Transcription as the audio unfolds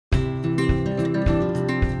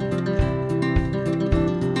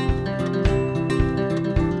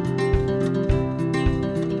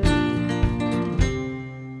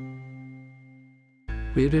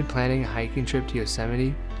We had been planning a hiking trip to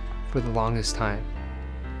Yosemite for the longest time,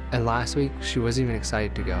 and last week she wasn't even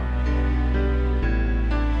excited to go.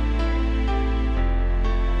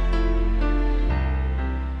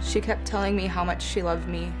 She kept telling me how much she loved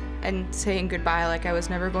me and saying goodbye like I was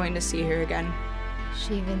never going to see her again.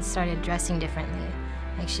 She even started dressing differently,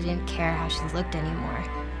 like she didn't care how she looked anymore.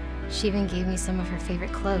 She even gave me some of her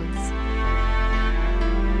favorite clothes.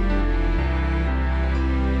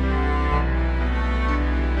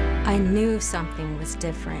 I knew something was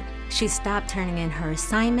different. She stopped turning in her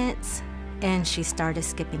assignments, and she started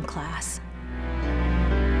skipping class.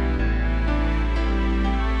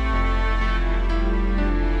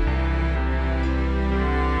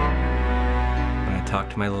 When I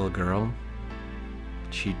talked to my little girl,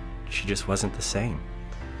 she just wasn't the same.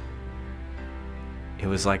 It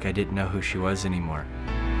was like I didn't know who she was anymore.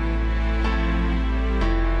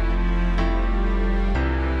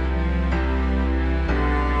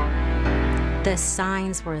 The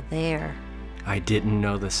signs were there. I didn't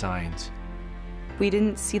know the signs. We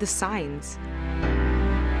didn't see the signs.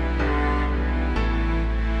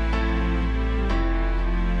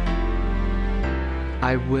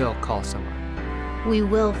 I will call someone. We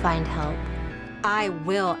will find help. I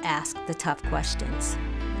will ask the tough questions.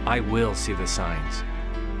 I will see the signs.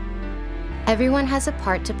 Everyone has a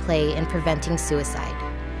part to play in preventing suicide.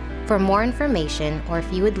 For more information, or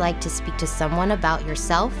if you would like to speak to someone about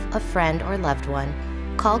yourself, a friend, or loved one,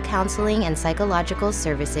 call Counseling and Psychological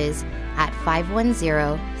Services at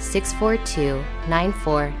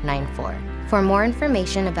 510-642-9494. For more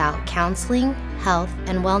information about counseling, health,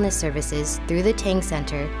 and wellness services through the Tang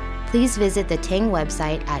Center, please visit the Tang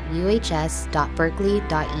website at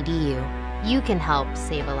uhs.berkeley.edu. You can help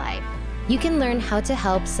save a life. You can learn how to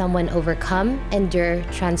help someone overcome, endure,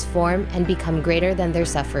 transform, and become greater than their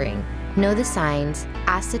suffering. Know the signs,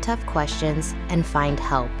 ask the tough questions, and find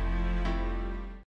help.